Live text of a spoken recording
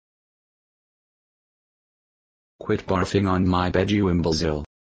Quit barfing on my bed, you imbecile.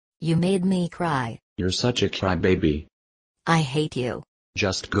 You made me cry. You're such a crybaby. I hate you.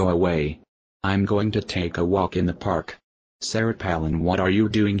 Just go away. I'm going to take a walk in the park. Sarah Palin, what are you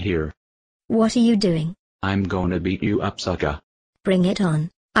doing here? What are you doing? I'm gonna beat you up, sucker. Bring it on.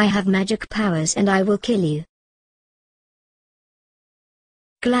 I have magic powers and I will kill you.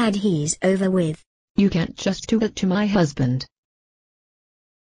 Glad he's over with. You can't just do it to my husband.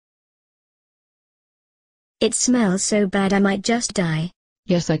 It smells so bad I might just die.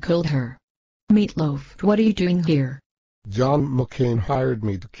 Yes, I killed her. Meatloaf, what are you doing here? John McCain hired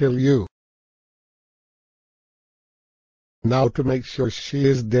me to kill you. Now to make sure she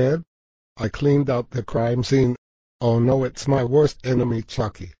is dead, I cleaned out the crime scene. Oh no, it's my worst enemy,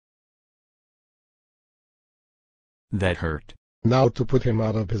 Chucky. That hurt. Now to put him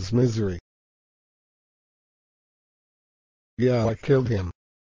out of his misery. Yeah, I killed him.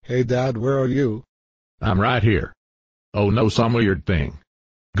 Hey Dad, where are you? I'm right here. Oh no, some weird thing.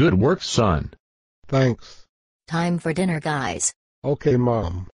 Good work, son. Thanks. Time for dinner, guys. Okay,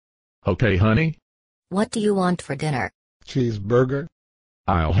 Mom. Okay, honey? What do you want for dinner? Cheeseburger?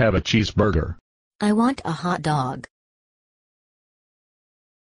 I'll have a cheeseburger. I want a hot dog.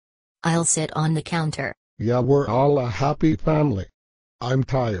 I'll sit on the counter. Yeah, we're all a happy family. I'm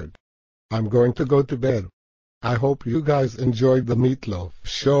tired. I'm going to go to bed. I hope you guys enjoyed the Meatloaf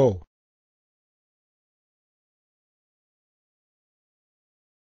show.